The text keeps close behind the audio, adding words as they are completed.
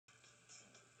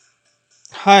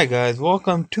Hi guys,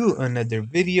 welcome to another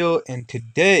video, and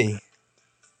today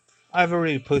I've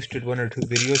already posted one or two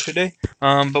videos today.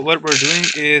 But what we're doing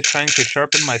is trying to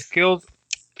sharpen my skills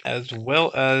as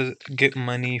well as get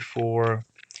money for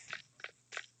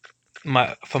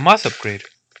my FAMAS upgrade.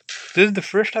 This is the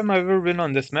first time I've ever been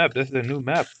on this map. This is a new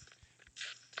map.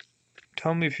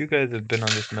 Tell me if you guys have been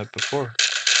on this map before.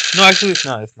 No, actually it's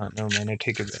not. It's not. Never mind. I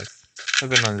take it back.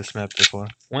 I've been on this map before.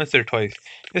 Once or twice.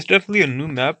 It's definitely a new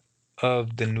map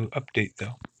of the new update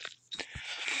though.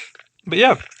 But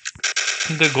yeah.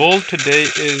 The goal today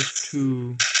is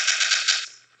to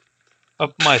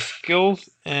up my skills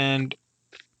and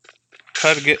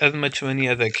try to get as much money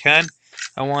as I can.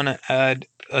 I want to add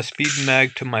a speed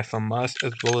mag to my FAMAS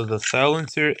as well as a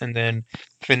silencer, and then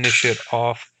finish it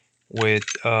off with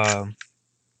they're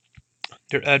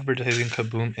advertising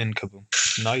KUBOOM and KUBOOM.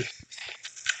 Nice.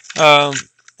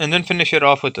 And then finish it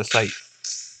off with the sight.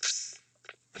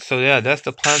 So yeah, that's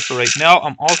the plan for right now.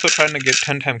 I'm also trying to get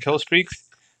 10-time kill streaks.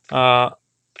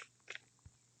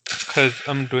 Because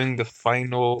I'm doing the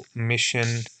final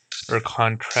mission or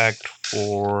contract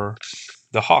for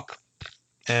the Hawk,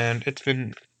 and it's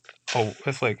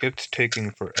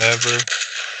taking forever,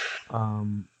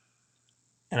 and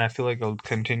I feel like it'll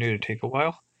continue to take a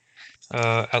while,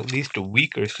 at least a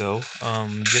week or so,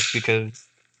 just because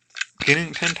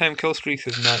getting 10-time kill streaks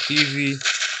is not easy.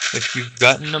 If you've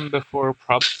gotten them before,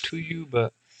 props to you,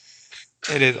 but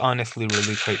it is honestly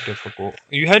really quite difficult.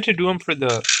 You had to do them for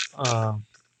the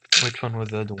which one was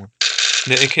the other one?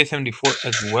 The AK-74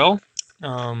 as well,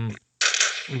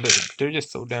 but they're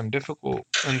just so damn difficult,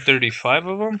 and 35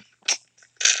 of them,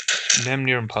 damn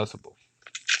near impossible.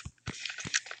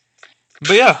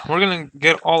 But yeah, we're gonna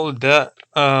get all of that,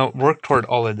 work toward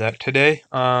all of that today.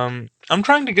 I'm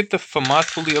trying to get the FAMAS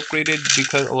fully upgraded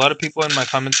because a lot of people in my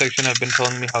comment section have been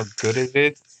telling me how good it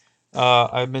is.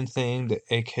 I've been saying the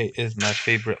AK is my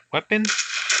favorite weapon,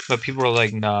 but people are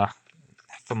like, nah,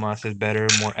 FAMAS is better,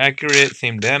 more accurate,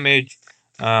 same damage.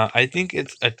 I think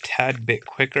it's a tad bit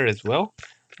quicker as well.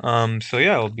 So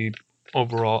yeah, it'll be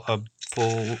overall a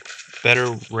full,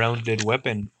 better rounded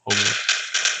weapon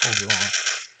overall.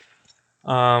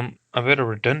 A bit of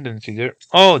redundancy there.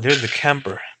 Oh, there's a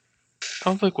camper. I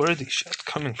was like, where are these shots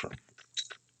coming from?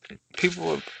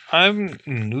 I'm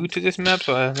new to this map,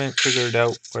 so I haven't figured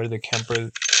out where the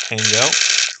campers hang out.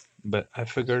 But I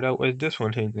figured out where this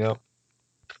one hangs out.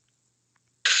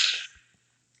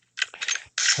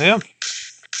 So yeah.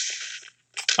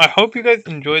 I hope you guys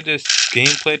enjoy this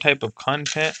gameplay type of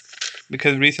content,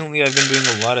 because recently I've been doing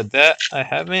a lot of that. I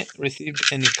haven't received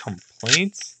any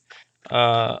complaints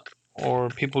or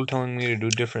people telling me to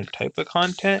do different type of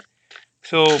content.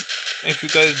 So if you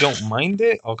guys don't mind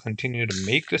it, I'll continue to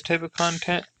make this type of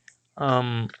content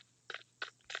and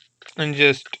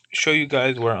just show you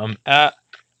guys where I'm at.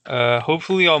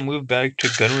 Hopefully I'll move back to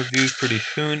gun reviews pretty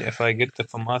soon if I get the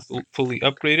FAMAS fully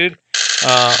upgraded.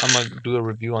 I'm going to do a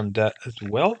review on that as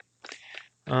well.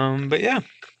 But yeah,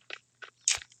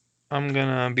 I'm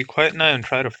gonna be quiet now and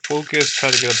try to focus,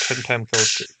 try to get a 10-time kill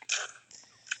streak.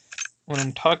 When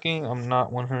I'm talking, I'm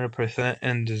not 100%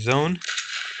 in the zone,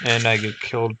 and I get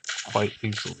killed quite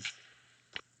easily.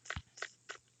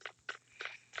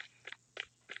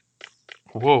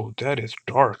 Whoa, that is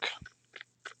dark.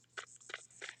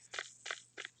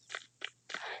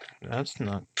 That's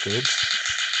not good,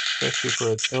 especially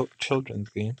for a children's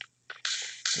game.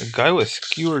 The guy was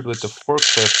skewered with the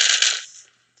forklift.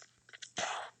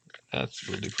 That's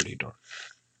really pretty dark.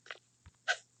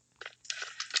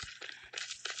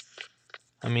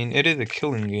 I mean, it is a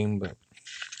killing game, but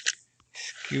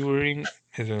skewering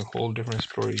is a whole different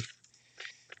story.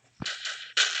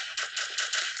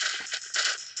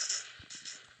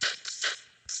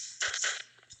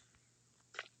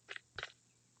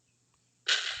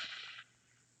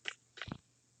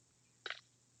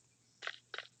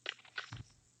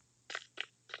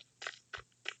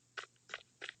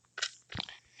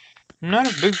 I'm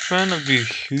not a big fan of these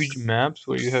huge maps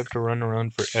where you have to run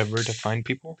around forever to find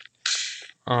people.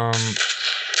 I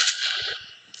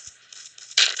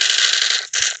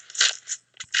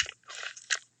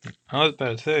was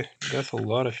about to say, that's a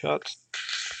lot of shots.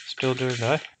 Still didn't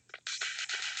die.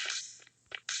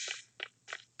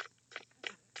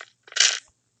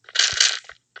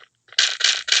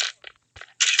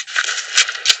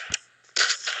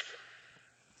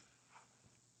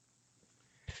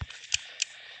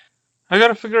 I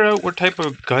gotta figure out what type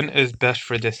of gun is best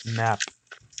for this map.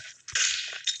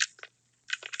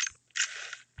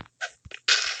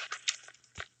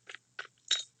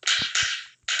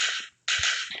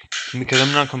 Because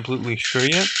I'm not completely sure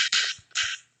yet.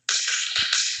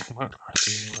 Where are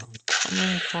these rounds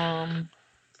coming from?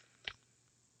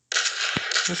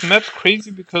 This map's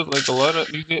crazy because like a lot of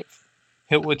you get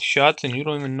hit with shots and you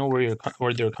don't even know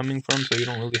where they're coming from, so you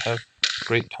don't really have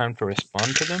great time to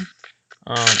respond to them.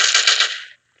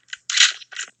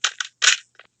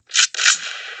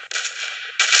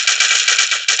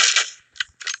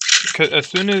 Because as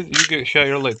soon as you get shot,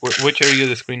 you're like, which area of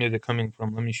the screen is it coming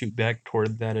from? Let me shoot back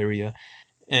toward that area.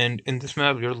 And in this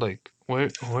map, you're like, where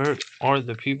are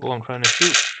the people I'm trying to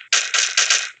shoot?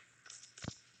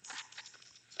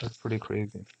 That's pretty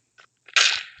crazy.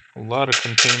 A lot of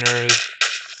containers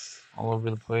all over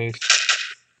the place.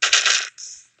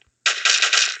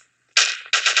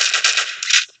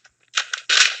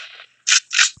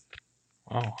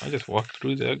 Wow, I just walked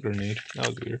through that grenade. That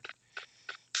was weird.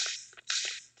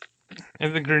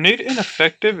 Is the grenade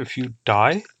ineffective if you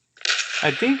die?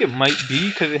 I think it might be,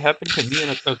 because it happened to me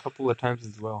a couple of times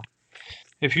as well.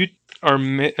 If you are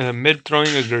mid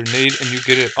throwing a grenade and you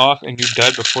get it off and you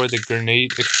die before the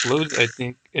grenade explodes, I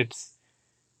think it's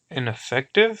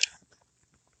ineffective.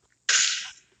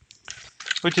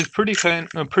 Which is pretty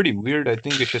weird. I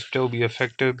think it should still be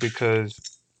effective because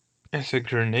it's a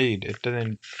grenade. It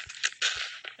doesn't.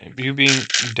 You being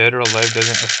dead or alive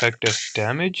doesn't affect its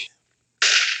damage,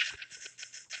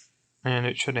 and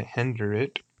it shouldn't hinder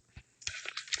it.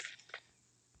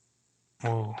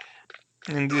 Oh,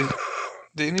 and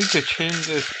they need to change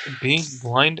this being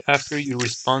blind after you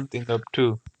respawn thing up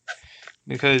too,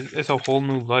 because it's a whole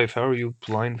new life. How are you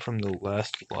blind from the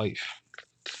last life?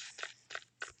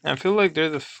 I feel like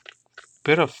there's a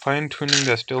bit of fine tuning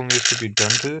that still needs to be done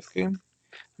to this game.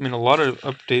 I mean, a lot of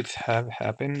updates have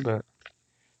happened, but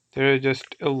there are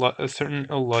just a certain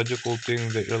illogical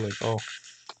things that you're like, oh,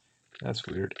 that's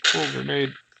weird. Oh,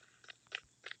 grenade.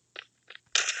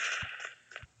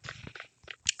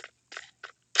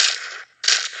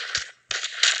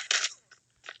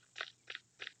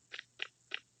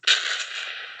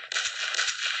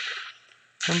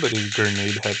 Somebody's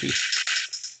grenade happy.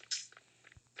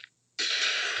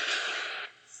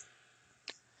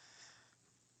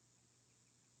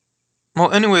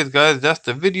 Well, anyways, guys, that's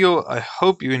the video. I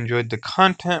hope you enjoyed the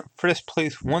content. First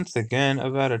place once again,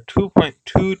 about a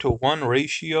 2.2 to 1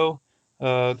 ratio,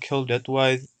 kill death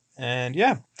wise. And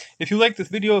yeah, if you like this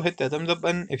video, hit that thumbs up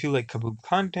button. If you like KUBOOM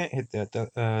content, hit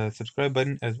that subscribe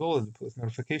button as well as the post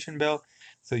notification bell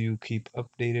so you keep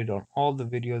updated on all the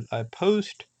videos I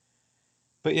post.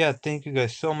 But yeah, thank you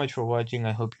guys so much for watching.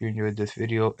 I hope you enjoyed this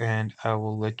video, and I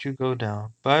will let you go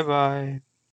now. Bye bye.